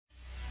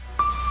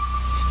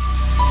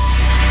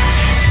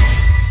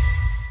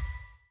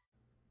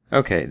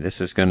Okay, this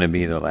is going to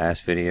be the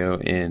last video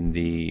in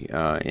the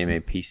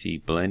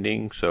MAPC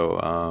blending.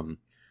 So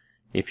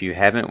if you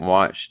haven't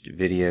watched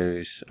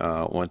videos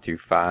 1 through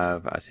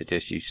 5, I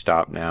suggest you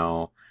stop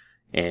now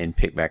and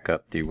pick back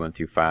up through 1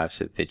 through 5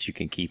 so that you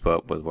can keep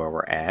up with where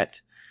we're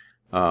at.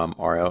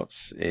 Or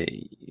else,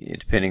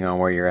 depending on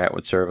where you're at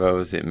with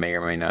servos, it may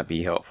or may not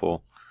be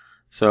helpful.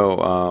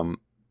 So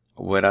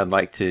what I'd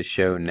like to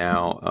show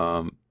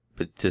now,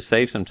 but to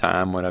save some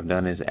time, what I've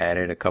done is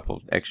added a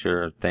couple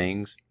extra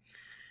things.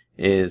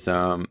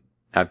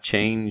 I've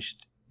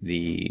changed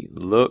the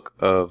look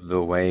of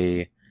the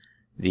way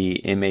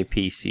the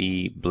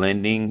MAPC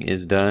blending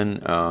is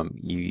done.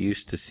 You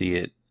used to see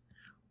it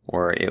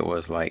where it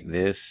was like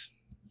this.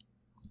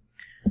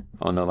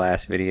 On the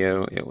last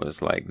video, it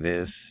was like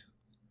this.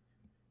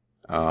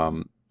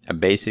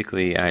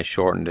 Basically, I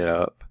shortened it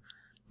up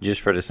just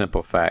for the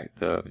simple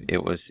fact of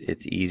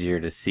it's easier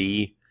to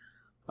see,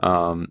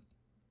 and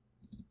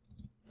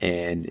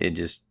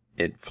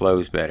it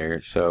flows better.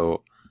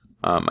 So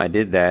I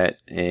did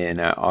that,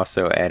 and I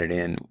also added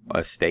in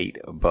a state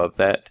above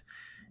that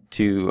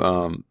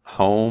to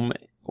home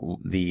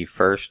the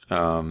first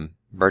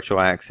virtual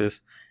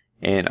axis,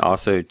 and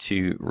also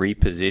to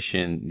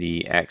reposition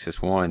the axis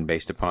 1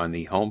 based upon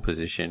the home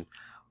position,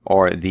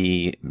 or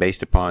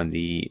based upon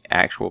the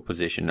actual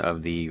position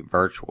of the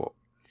virtual.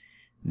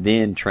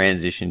 Then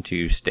transition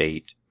to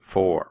state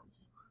 4,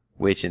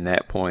 which in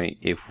that point,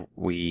 if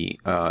we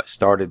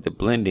started the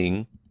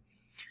blending,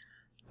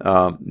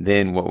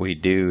 then what we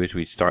do is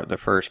we start the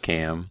first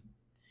cam.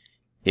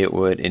 It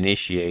would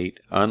initiate,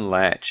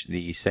 unlatch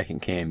the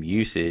second cam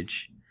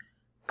usage,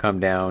 come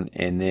down,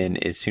 and then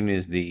as soon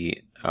as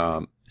the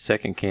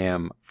second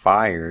cam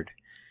fired,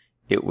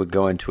 it would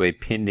go into a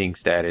pending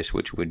status,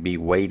 which would be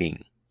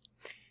waiting.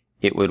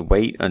 It would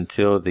wait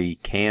until the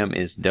cam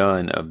is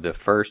done of the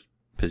first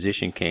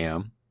position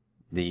cam,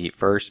 the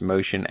first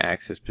motion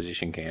axis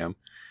position cam,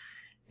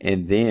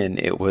 and then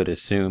it would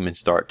assume and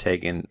start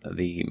taking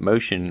the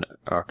motion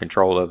or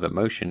control of the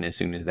motion as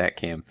soon as that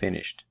cam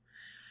finished.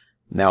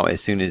 Now,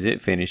 as soon as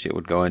it finished, it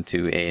would go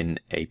into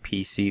a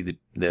PC.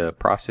 The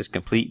process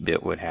complete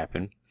bit would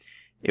happen.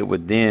 It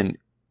would then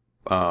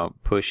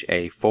push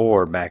a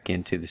 4 back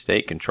into the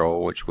state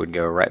control, which would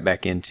go right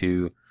back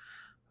into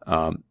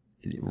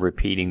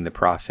repeating the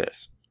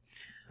process.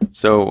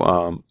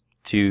 So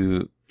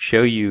to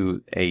show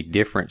you a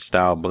different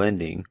style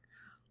blending,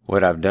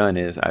 what I've done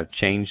is I've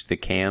changed the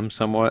cam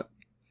somewhat,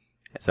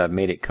 as I've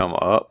made it come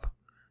up,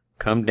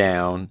 come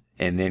down,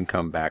 and then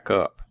come back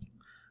up,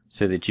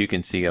 so that you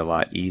can see a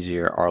lot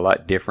easier or a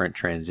lot different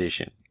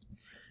transition.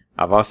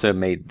 I've also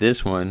made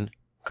this one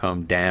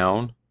come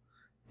down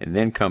and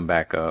then come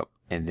back up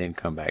and then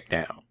come back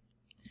down,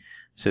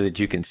 so that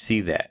you can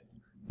see that.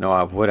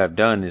 Now what I've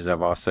done is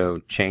I've also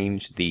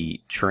changed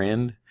the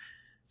trend,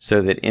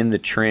 so that in the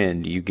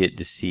trend you get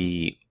to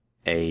see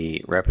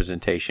a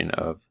representation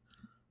of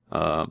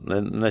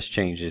let's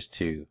change this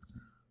to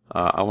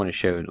I want to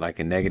show like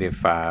a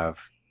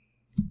 -5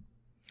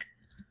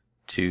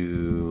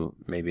 to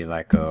maybe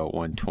like a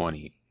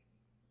 120.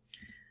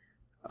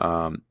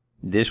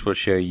 This will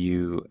show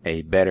you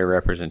a better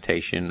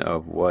representation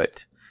of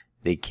what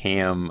the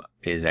cam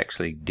is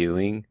actually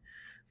doing,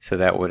 so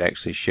that would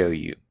actually show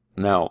you.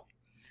 Now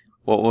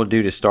what we'll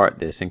do to start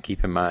this, and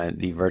keep in mind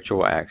the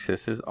virtual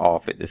axis is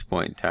off at this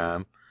point in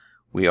time.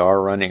 We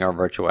are running our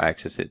virtual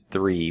axis at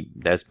 3.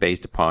 That's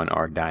based upon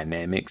our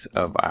dynamics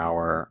of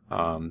our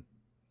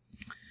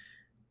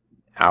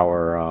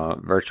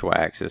virtual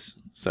axis.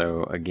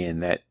 So again,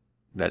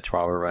 that's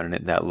why we're running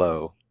it that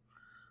low.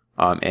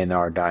 And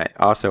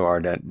also our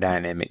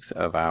dynamics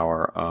of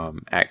our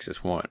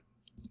axis 1.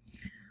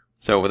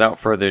 So without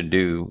further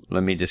ado,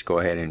 let me just go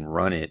ahead and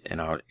run it,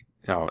 and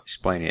I'll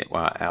explain it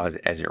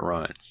as it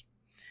runs.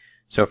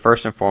 So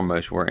first and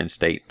foremost, we're in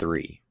state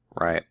 3,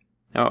 right?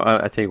 Oh,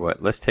 I tell you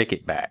what, let's take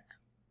it back.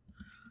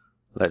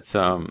 Let's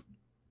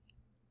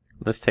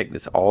take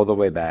this all the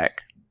way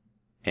back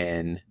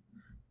and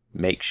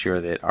make sure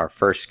that our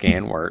first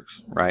scan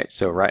works, right?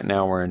 So right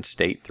now we're in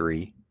state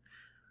 3.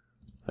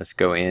 Let's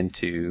go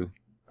into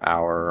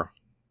our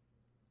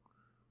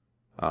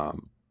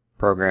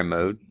program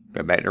mode,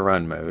 go back to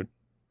run mode.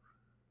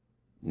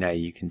 Now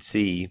you can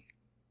see,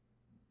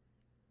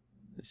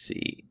 let's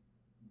see,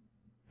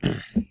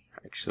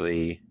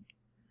 actually,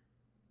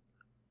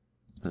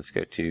 let's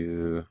go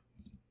to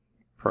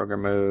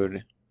program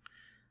mode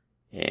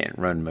and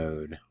run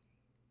mode.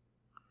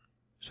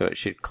 So it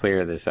should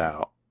clear this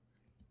out.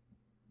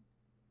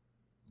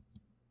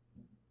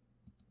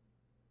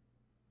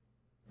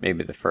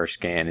 Maybe the first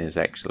scan is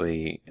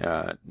actually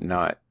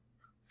not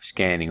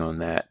scanning on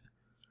that.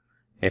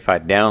 If I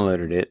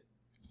downloaded it,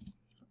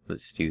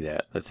 let's do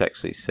that. Let's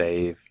actually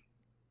save.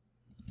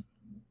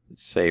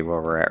 Let's save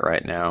where we're at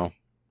right now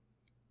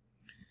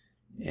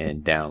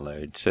and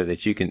download, so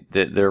that you can,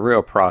 the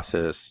real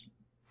process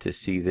to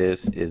see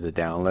this is a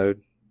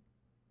download.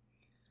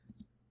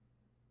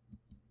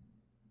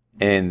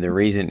 And the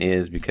reason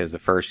is because the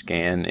first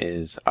scan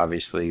is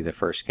obviously the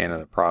first scan of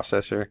the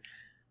processor.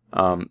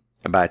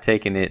 by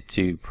taking it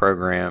to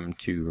program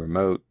to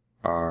remote,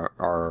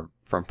 or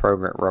from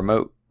program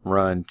remote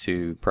run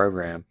to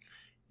program,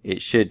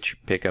 it should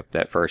pick up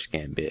that first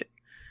scan bit.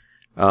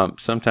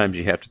 Sometimes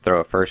you have to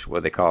throw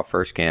what they call a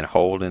first scan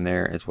hold in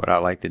there, is what I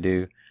like to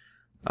do.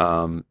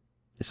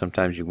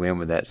 Sometimes you win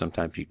with that,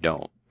 sometimes you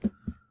don't.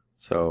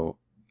 So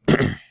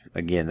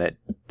again,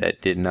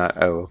 that did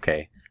not, oh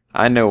okay,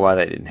 I know why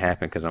that didn't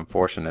happen, because I'm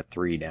forcing a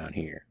 3 down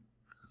here.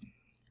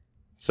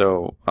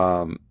 So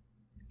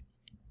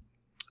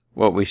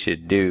what we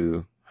should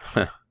do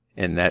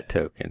in that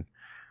token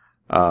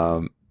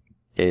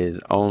is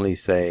only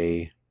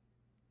say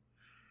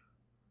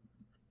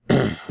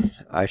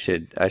I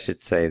should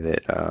say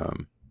that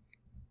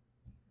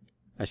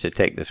I should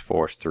take this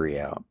force 3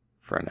 out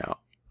for now.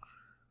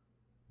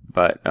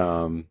 But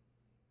and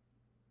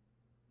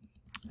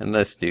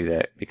let's do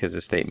that, because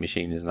the state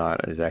machine is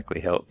not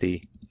exactly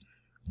healthy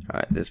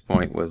at this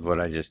point with what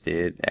I just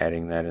did,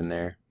 adding that in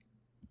there.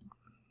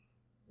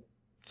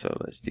 So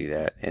let's do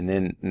that, and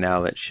then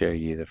now let's show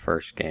you the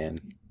first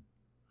scan.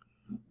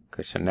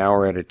 Okay, so now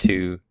we're at a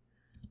 2.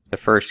 The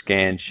first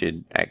scan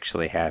should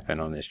actually happen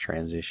on this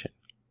transition,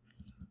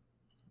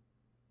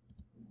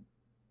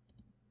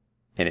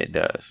 and it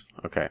does.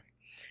 Okay,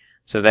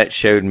 so that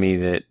showed me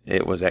that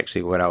it was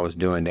actually what I was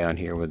doing down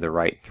here with the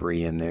right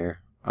 3 in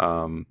there,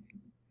 and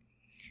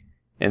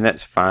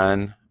that's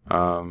fine,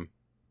 but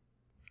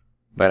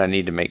I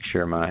need to make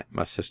sure my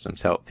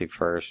system's healthy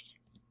first.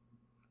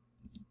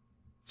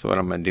 So what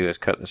I'm going to do is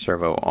cut the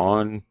servo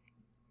on,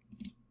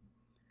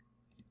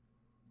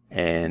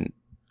 and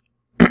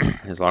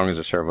as long as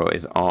the servo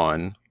is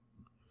on,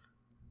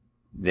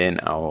 then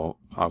I'll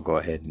go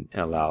ahead and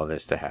allow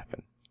this to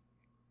happen.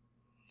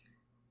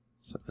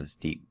 So let's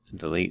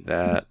delete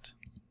that,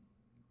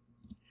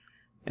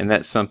 and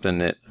that's something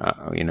that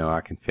you know, I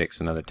can fix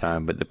another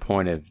time. But the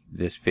point of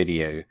this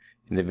video,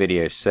 in the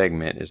video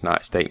segment, is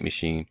not state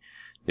machine.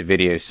 The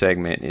video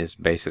segment is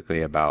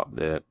basically about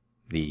the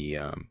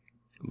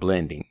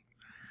blending.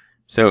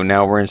 So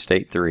now we're in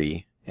state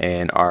 3,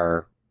 and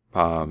our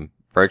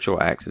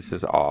virtual axis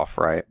is off,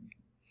 right?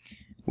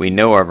 We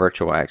know our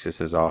virtual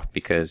axis is off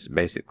because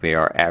basically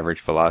our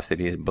average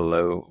velocity is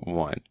below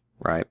 1,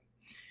 right?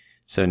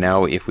 So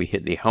now if we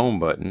hit the home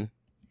button,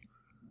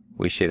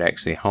 we should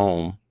actually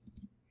home.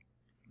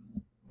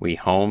 We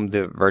home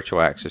the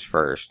virtual axis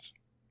first.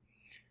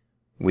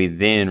 We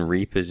then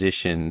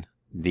reposition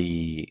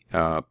the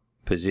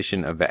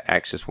position of the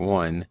axis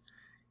 1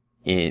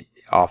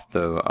 off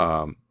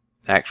the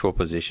actual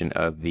position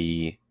of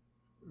the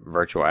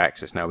virtual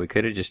axis. Now we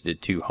could have just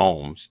did 2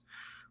 homes,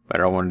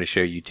 but I wanted to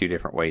show you 2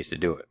 different ways to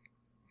do it.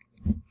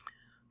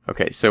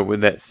 Okay, so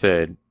with that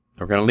said,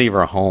 we're going to leave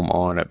our home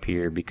on up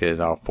here because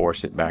I'll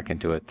force it back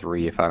into a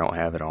 3 if I don't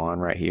have it on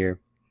right here.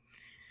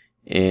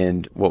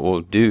 And what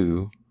we'll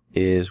do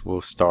is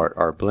we'll start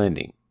our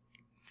blending.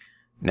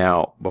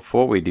 Now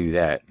before we do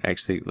that,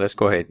 actually let's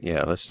go ahead,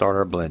 let's start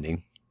our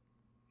blending.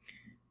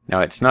 Now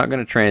it's not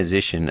going to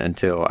transition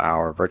until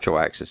our virtual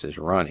axis is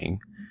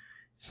running.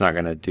 It's not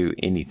going to do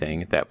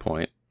anything at that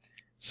point.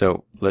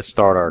 So let's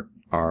start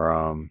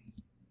our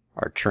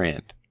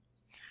trend.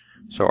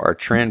 So our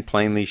trend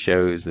plainly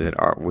shows that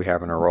we're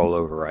having a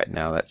rollover right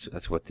now.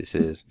 That's what this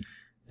is.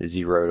 The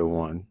 0 to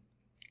 1,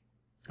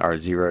 or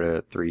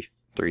 0 to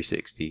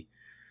 360.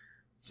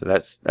 So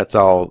that's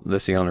all.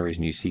 That's the only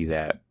reason you see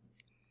that.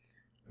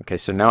 Okay,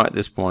 so now at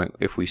this point,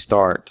 if we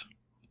start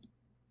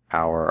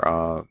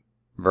our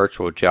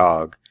virtual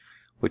jog,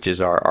 which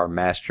is our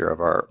master of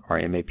our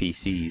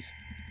MAPCs,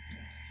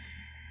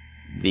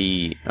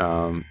 the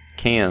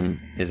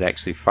cam is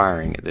actually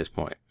firing at this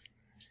point.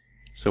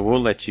 So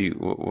we'll let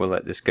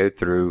this go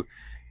through,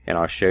 and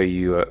I'll show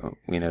you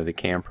the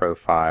cam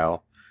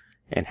profile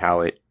and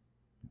how it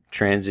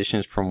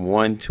transitions from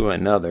one to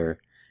another,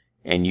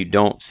 and you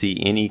don't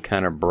see any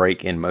kind of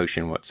break in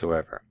motion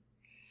whatsoever.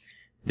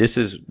 This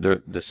is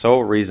the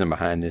sole reason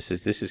behind this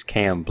is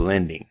cam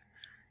blending.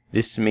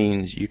 This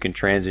means you can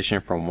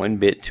transition from one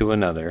bit to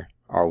another,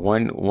 or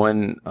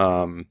one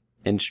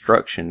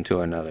instruction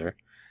to another,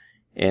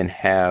 and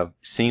have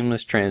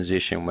seamless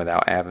transition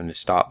without having to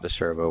stop the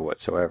servo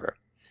whatsoever.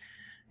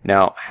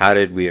 Now, how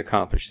did we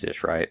accomplish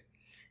this, right?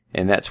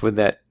 And that's with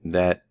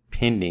that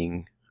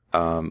pending.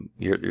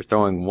 You're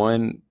throwing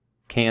one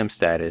cam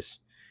status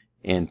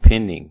in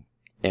pending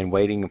and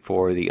waiting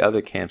for the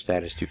other cam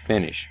status to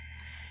finish.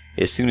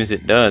 As soon as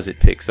it does, it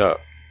picks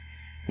up.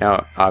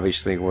 Now,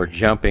 obviously, we're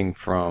jumping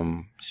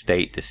from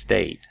state to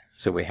state,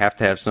 so we have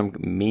to have some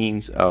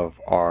means of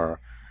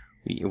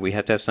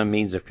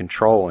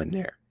control in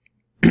there,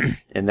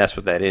 and that's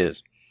what that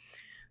is.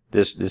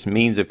 This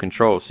means of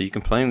control. So you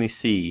can plainly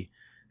see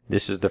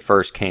this is the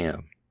first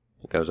cam.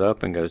 It goes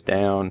up and goes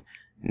down.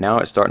 Now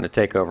it's starting to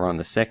take over on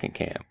the second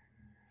cam.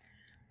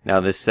 Now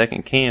this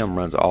second cam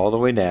runs all the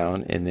way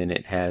down, and then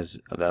it has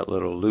that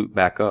little loop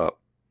back up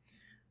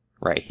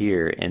right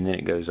here, and then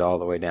it goes all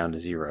the way down to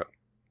 0.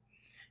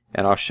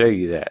 And I'll show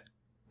you that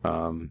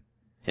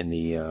in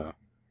the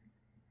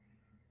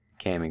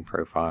camming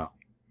profile.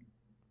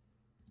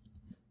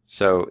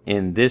 So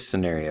in this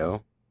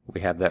scenario,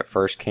 we have that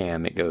first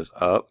cam. It goes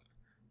up,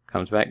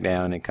 comes back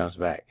down, and comes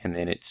back, and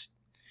then it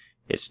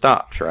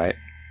stops, right?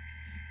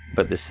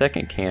 But the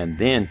second cam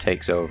then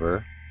takes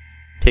over,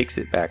 picks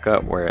it back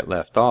up where it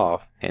left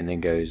off, and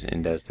then goes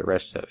and does the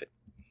rest of it.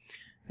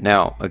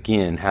 Now,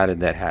 again, how did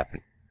that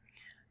happen?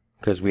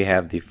 Because we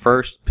have the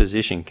first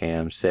position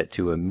cam set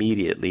to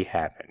immediately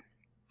happen.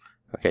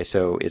 Okay,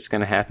 so it's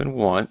going to happen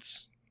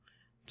once.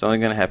 It's only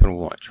going to happen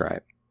once,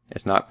 right?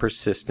 It's not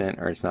persistent,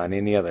 or it's not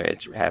any other.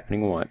 It's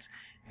happening once.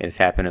 It's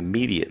happened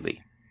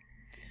immediately.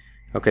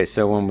 Okay,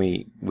 so when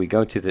we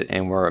go to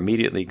and we're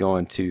immediately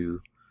going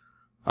to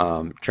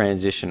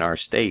transition our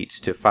states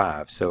to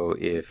 5. So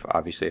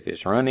obviously if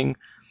it's running,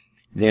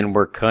 then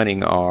we're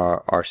cutting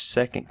our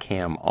second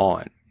cam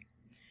on,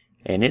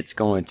 and it's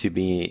going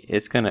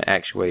to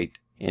actuate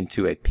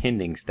into a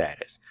pending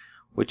status,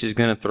 which is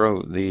going to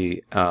throw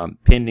the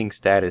pending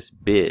status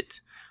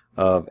bit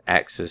of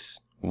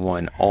axis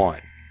 1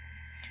 on.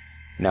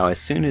 Now as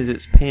soon as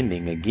it's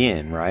pending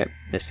again, right?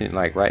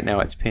 Like right now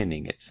it's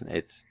pending. It's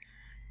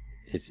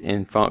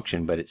in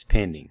function, but it's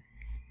pending.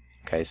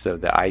 Okay, so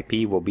the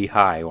IP will be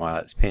high while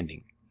it's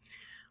pending.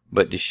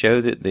 But to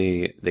show that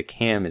the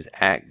cam is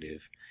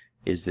active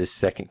is this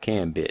second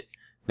cam bit.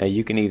 Now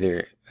you can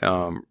either,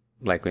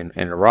 like in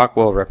a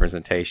Rockwell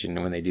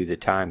representation, when they do the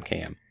time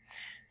cam,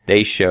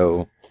 they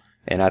show,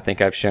 and I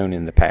think I've shown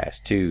in the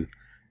past too,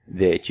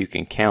 that you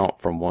can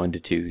count from 1 to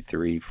 2,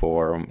 3,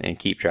 4, and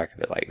keep track of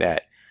it like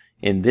that.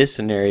 In this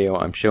scenario,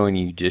 I'm showing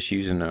you just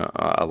using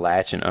a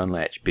latch and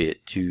unlatch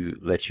bit to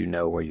let you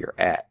know where you're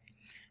at.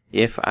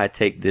 If I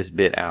take this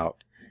bit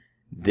out,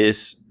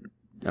 this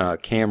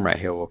cam right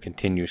here will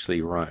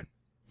continuously run,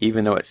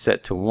 even though it's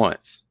set to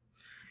once.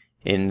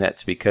 And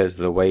that's because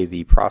of the way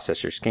the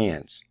processor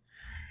scans.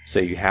 So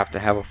you have to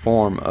have a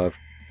form of,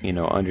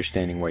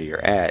 understanding where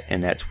you're at,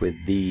 and that's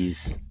with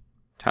these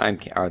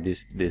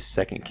this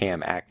second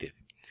cam active.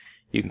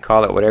 You can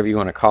call it whatever you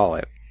want to call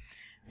it.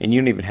 And you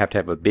don't even have to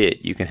have a bit.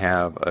 You can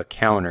have a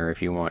counter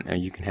if you want, or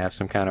you can have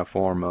some kind of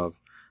form of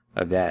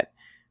that.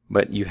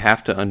 But you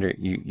have to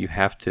you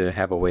have to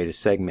have a way to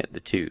segment the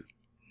two.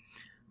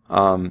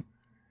 Now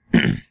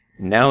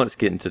let's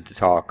get into the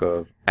talk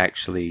of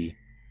actually.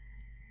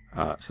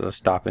 So let's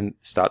stop the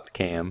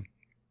cam.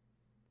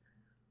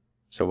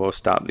 So we'll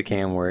stop the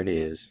cam where it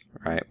is,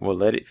 right? We'll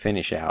let it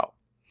finish out,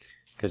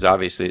 because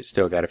obviously it's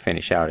still got to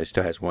finish out. It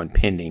still has one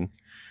pending.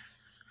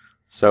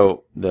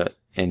 So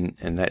and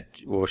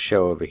that will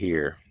show over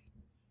here,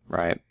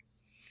 right?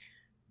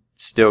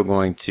 Still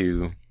going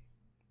to,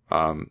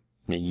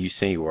 you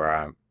see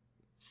where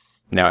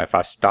now if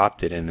I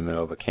stopped it in the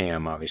middle of a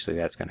cam, obviously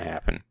that's going to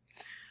happen.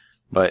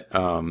 But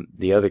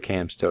the other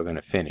cam's still going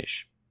to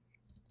finish.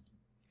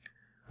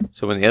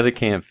 So when the other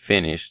cam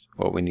finished,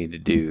 what we need to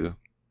do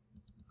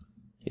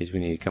is we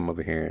need to come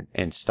over here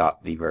and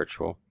stop the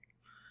virtual.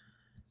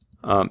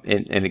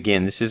 And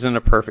again, this isn't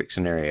a perfect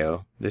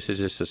scenario. This is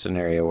just a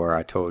scenario where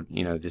I told,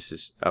 this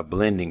is a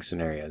blending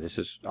scenario. This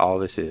is all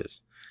this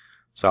is.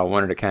 So I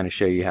wanted to kind of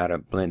show you how to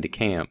blend a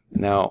cam.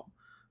 Now,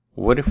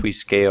 what if we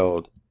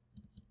scaled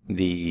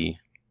the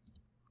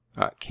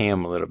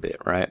cam a little bit,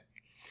 right?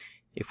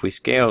 If we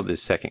scaled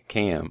this second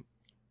cam,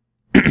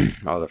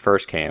 or the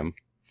first cam,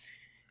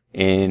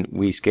 and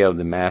we scaled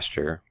the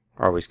master,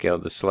 or we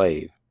scaled the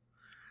slave,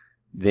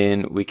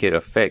 then we could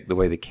affect the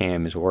way the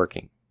cam is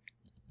working.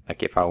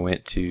 Like if I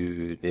went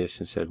to this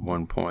and said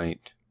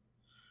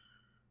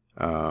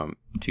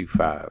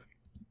 1.25,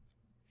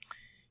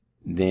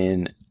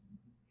 then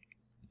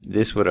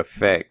this would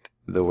affect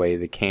the way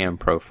the cam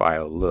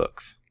profile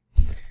looks.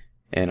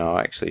 And I'll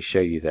actually show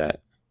you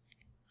that.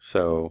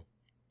 So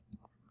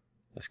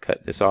let's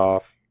cut this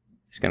off.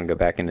 It's going to go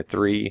back into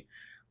 3.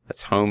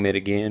 Let's home it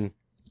again.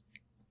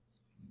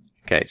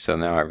 Okay, so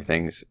now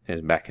everything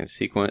is back in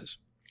sequence.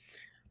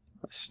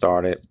 Let's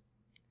start it.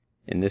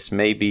 And this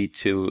may be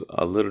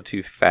a little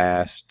too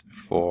fast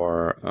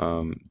for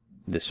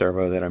the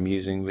servo that I'm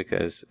using,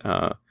 because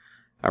I'm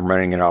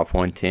running it off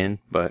 110,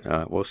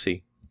 but we'll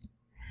see.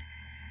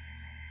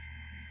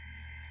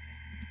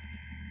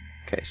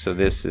 Okay, so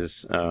this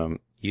is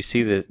you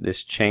see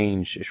this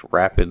change, just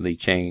rapidly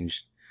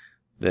changed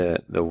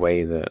the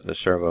way the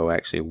servo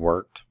actually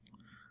worked,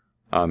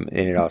 and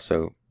it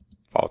also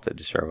faulted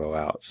the servo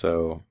out.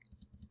 So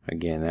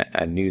again,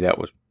 I knew that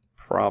was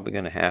probably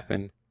going to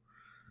happen.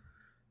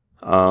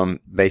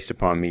 Based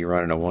upon me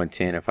running a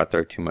 110, if I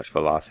throw too much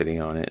velocity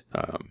on it,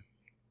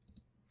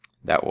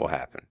 that will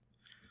happen.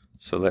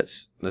 So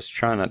let's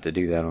try not to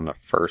do that on the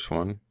first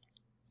one.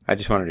 I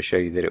just wanted to show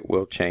you that it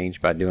will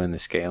change by doing the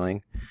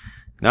scaling.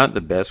 Not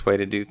the best way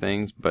to do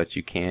things, but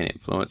you can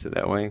influence it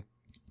that way.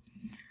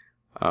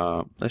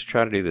 Let's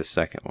try to do the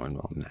second one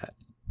on that,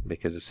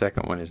 because the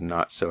second one is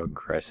not so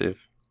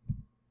aggressive.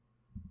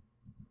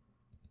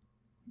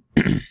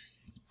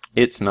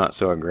 It's not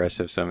so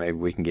aggressive, so maybe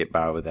we can get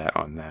by with that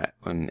on that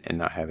one and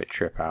not have it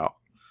trip out.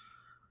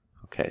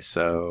 Okay,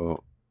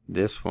 so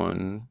this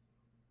one,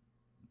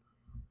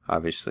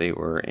 obviously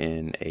we're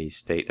in a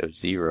state of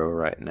 0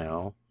 right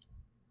now.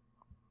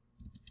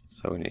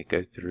 So we need to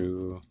go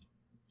through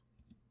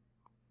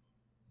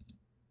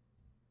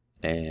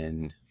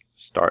and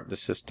start the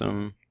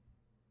system.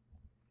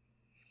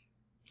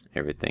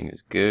 Everything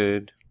is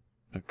good.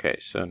 Okay,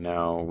 so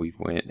now we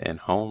went and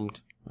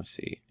homed. Let's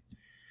see.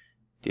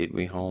 Did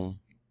we home?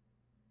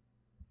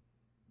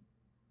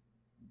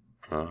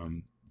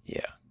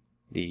 Yeah,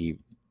 the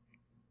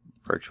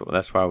virtual.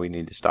 That's why we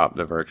need to stop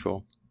the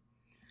virtual.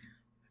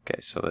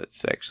 Okay, so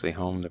let's actually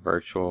home the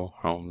virtual,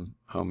 home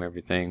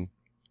everything.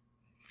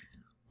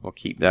 We'll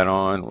keep that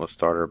on. We'll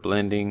start our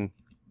blending,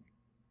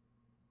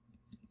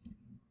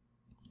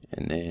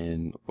 and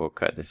then we'll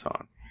cut this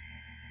on.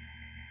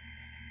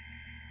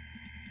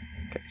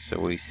 Okay, so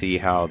we see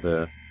how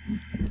the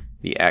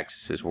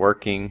axis is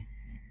working,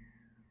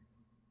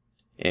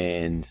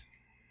 and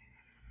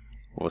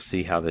we'll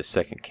see how this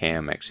second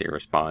cam actually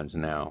responds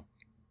now.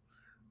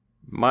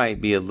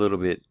 Might be a little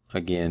bit,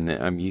 again,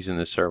 I'm using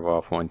the servo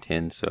off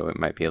 110, so it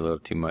might be a little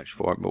too much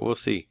for it, but we'll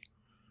see,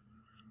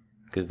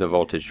 because the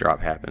voltage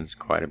drop happens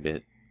quite a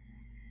bit.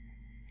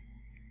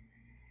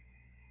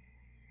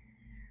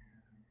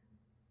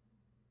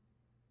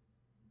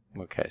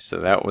 Okay, so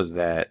that was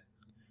that.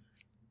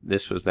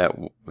 This was that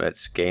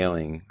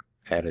scaling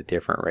at a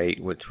different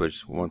rate, which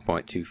was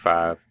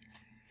 1.25.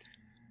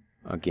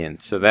 Again,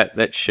 so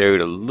that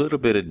showed a little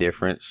bit of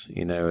difference,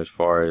 you know, as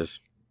far as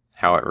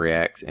how it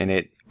reacts. And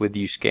it, with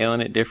you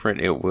scaling it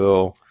different, it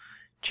will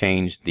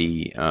change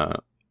the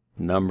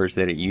numbers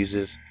that it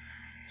uses,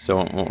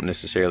 so it won't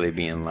necessarily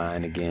be in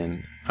line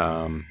again.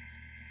 So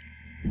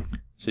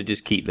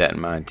just keep that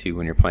in mind too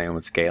when you're playing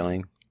with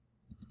scaling.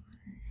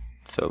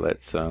 So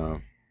let's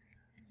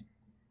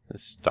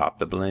stop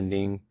the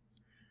blending.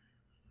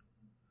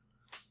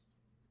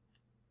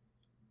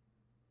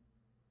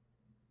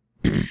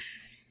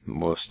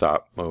 We'll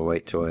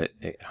wait till it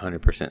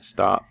 100%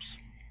 stops.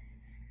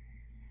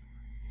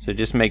 So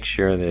just make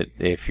sure that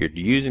if you're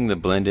using the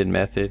blended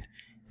method,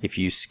 if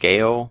you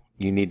scale,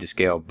 you need to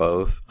scale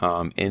both.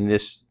 In the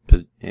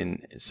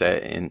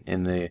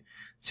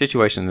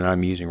situation that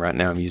I'm using right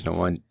now, I'm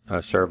using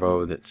a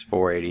servo that's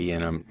 480,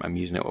 and I'm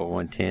using it with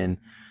 110.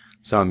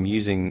 So I'm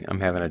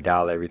having to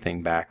dial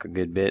everything back a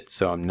good bit,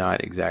 so I'm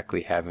not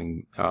exactly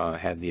having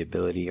have the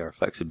ability or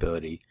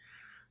flexibility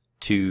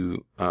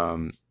to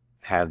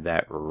have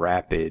that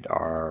rapid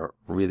or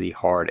really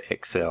hard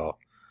Excel.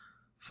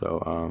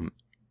 So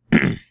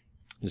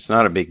it's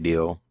not a big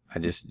deal. I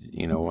just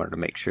wanted to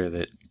make sure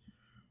that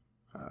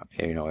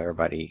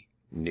everybody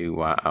knew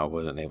why I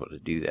wasn't able to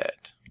do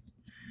that.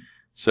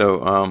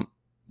 So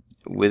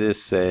with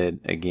this said,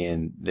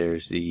 again,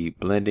 there's the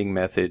blending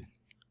method.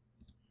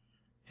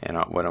 And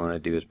what I'm going to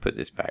do is put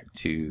this back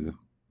to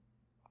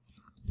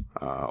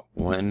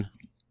 1,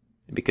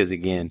 because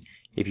again,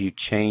 if you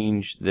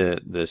change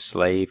the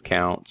slave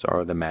counts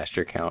or the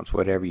master counts,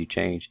 whatever you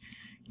change,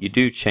 you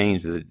do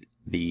change the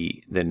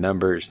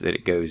numbers that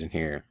it goes in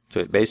here. So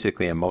it's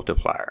basically a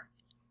multiplier,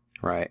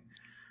 right?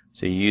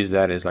 So you use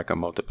that as like a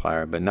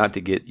multiplier, but not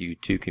to get you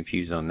too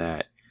confused on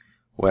that.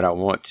 What I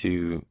want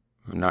to,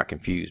 I'm not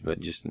confused,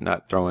 but just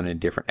not throwing in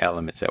different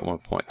elements at one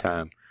point in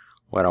time.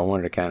 What I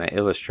wanted to kind of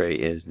illustrate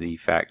is the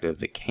fact of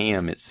the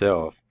cam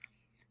itself,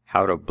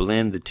 how to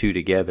blend the two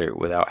together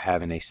without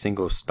having a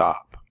single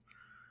stop.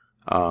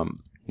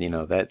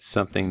 That's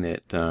something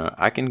that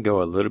I can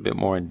go a little bit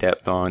more in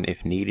depth on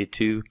if needed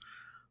to,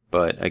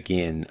 but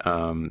again,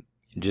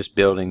 just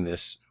building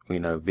this,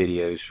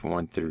 videos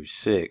 1 through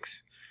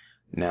 6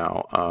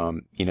 now,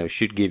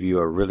 should give you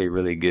a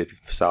really good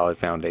solid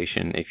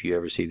foundation if you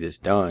ever see this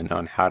done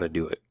on how to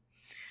do it.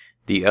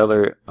 The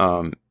other,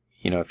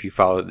 if you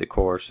followed the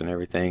course and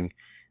everything,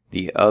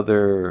 the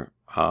other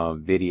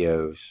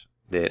videos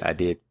that I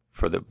did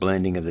for the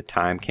blending of the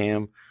time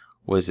cam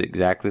was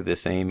exactly the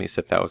same,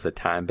 except that was a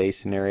time-based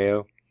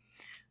scenario.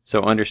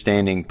 So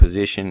understanding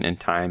position and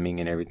timing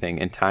and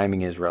everything, and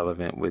timing is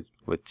relevant with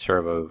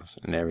servos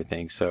and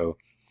everything. So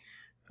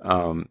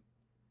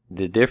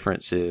the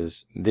difference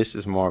is this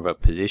is more of a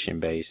position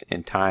based,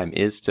 and time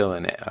is still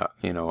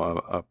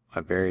a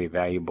very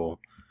valuable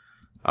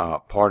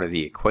part of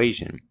the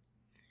equation.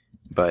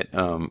 But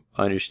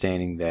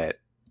understanding that,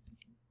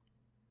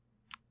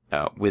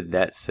 with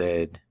that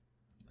said,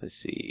 let's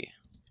see,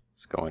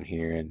 let's go in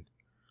here and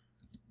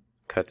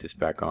cut this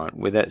back on.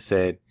 With that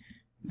said,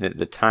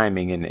 the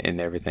timing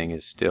and everything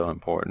is still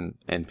important,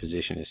 and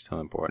position is still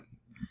important.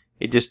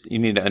 You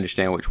need to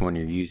understand which one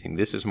you're using.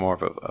 This is more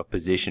of a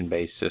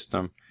position-based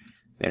system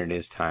than it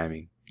is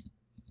timing.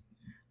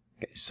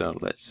 Okay, so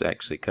let's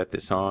actually cut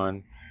this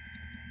on,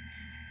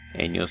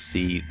 and you'll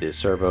see the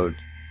servo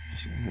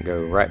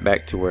go right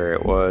back to where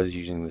it was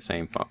using the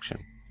same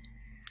function.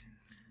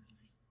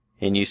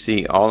 And you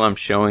see all I'm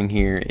showing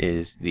here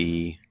is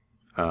the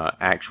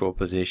actual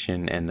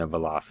position and the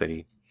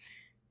velocity.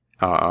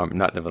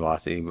 Not the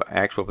velocity, but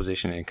actual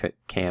position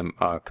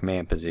and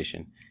command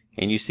position.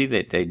 And you see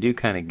that they do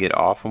kind of get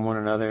off from one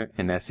another,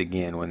 and that's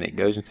again when it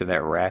goes into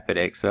that rapid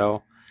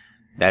Excel,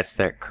 that's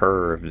that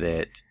curve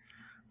that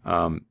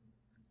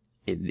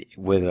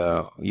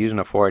using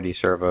a 480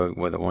 servo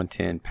with a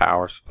 110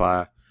 power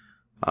supply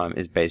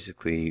is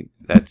basically,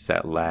 that's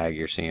that lag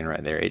you're seeing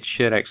right there. It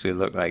should actually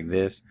look like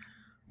this,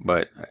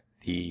 but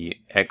the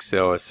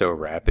XL is so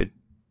rapid,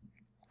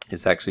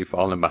 it's actually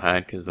falling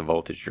behind because the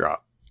voltage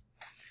dropped.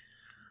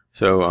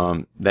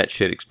 So that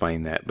should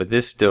explain that. But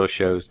this still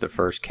shows the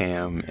first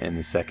cam and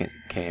the second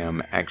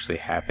cam actually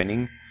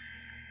happening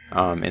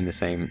in the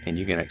same, and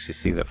you can actually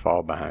see the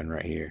fall behind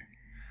right here.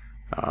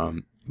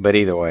 But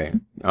either way,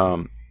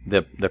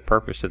 the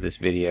purpose of this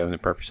video and the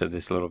purpose of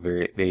this little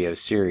video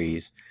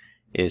series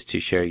is to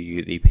show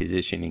you the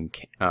positioning,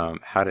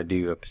 how to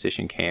do a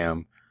position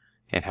cam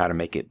and how to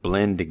make it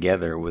blend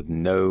together with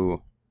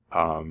no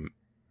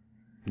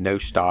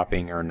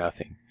stopping or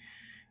nothing.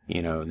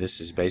 You know, this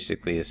is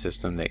basically a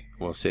system that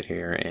will sit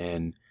here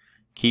and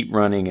keep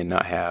running and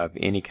not have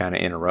any kind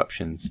of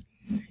interruptions.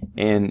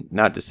 And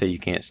not to say you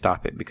can't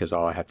stop it, because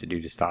all I have to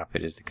do to stop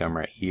it is to come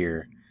right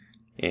here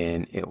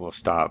and it will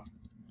stop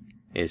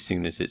as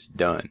soon as it's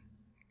done.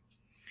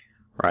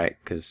 Right,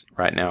 because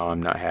right now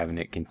I'm not having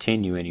it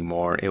continue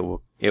anymore. It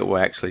will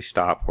actually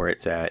stop where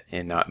it's at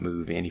and not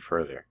move any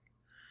further.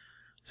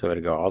 So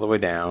it'll go all the way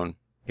down.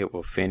 It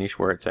will finish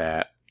where it's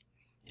at.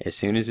 As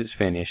soon as it's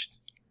finished,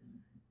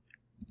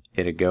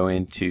 it'll go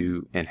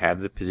into and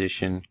have the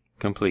position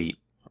complete,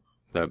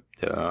 the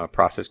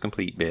process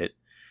complete bit,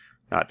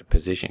 not the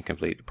position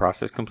complete, the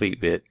process complete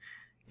bit,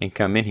 and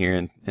come in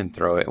here and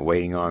throw it,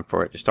 waiting on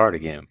for it to start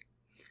again.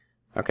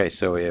 Okay,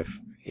 so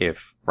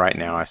if right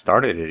now I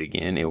started it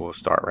again, it will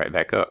start right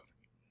back up.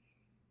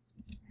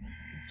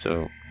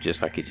 So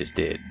just like it just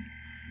did.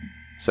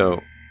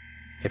 So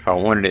if I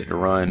wanted it to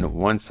run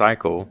one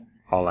cycle,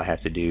 all I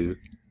have to do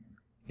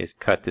is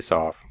cut this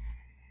off.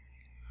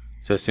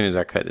 So as soon as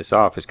I cut this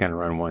off, it's going to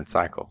run one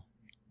cycle,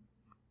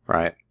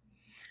 right?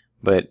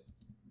 But,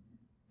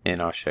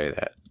 and I'll show you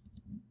that.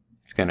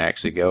 It's going to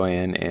actually go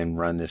in and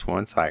run this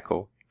one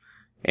cycle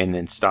and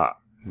then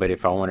stop. But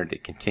if I wanted to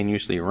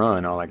continuously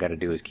run, all I got to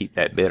do is keep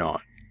that bit on.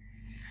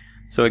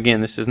 So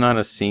again, this is not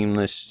a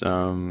seamless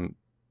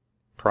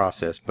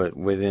process, but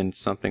within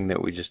something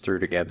that we just threw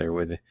together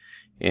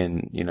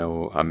in, you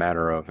know, a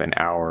matter of an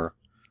hour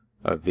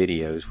of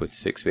videos with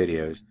 6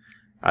 videos,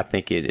 I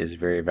think it is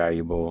very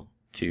valuable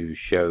to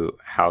show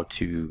how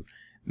to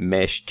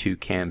mesh 2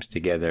 cams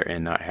together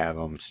and not have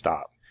them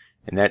stop.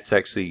 And that's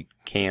actually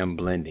cam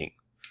blending.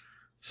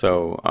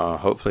 So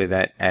hopefully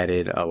that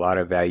added a lot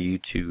of value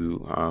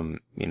to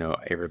you know,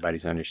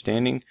 everybody's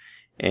understanding.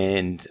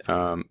 And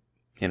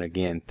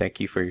again,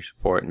 thank you for your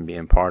support and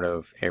being part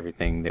of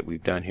everything that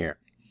we've done here.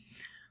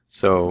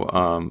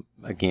 So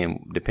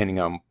again, depending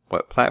on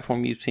what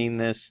platform you've seen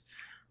this,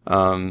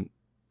 you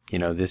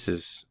know, this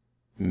is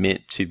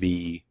meant to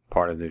be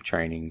part of the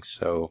training.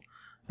 So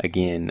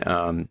again,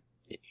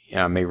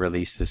 I may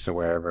release this or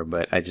wherever,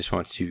 but I just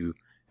want to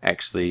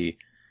actually,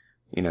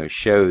 you know,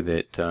 show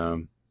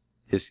that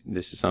this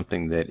is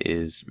something that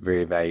is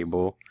very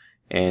valuable.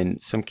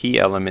 And some key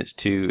elements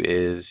too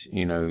is,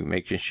 you know,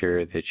 making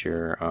sure that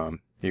your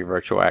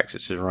virtual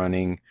access is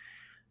running.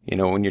 You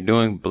know, when you're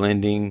doing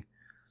blending,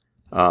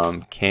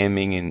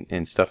 camming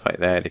and stuff like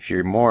that, if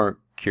you're more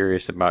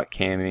curious about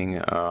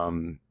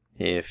camming,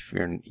 if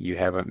you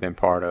haven't been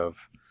part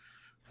of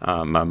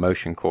my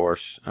motion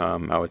course,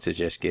 I would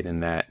suggest getting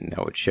that, and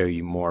that would show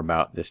you more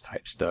about this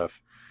type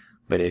stuff.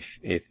 But if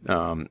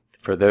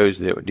for those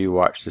that do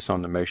watch this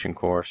on the motion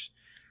course,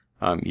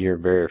 you're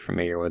very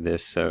familiar with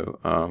this, so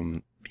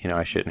you know,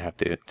 I shouldn't have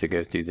to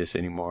go through this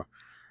anymore.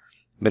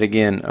 But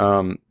again,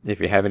 if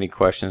you have any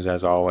questions,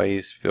 as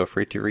always, feel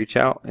free to reach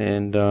out,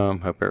 and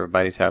hope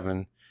everybody's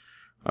having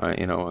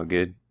you know, a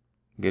good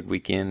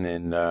weekend.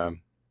 And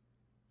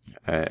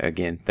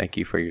again, thank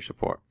you for your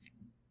support.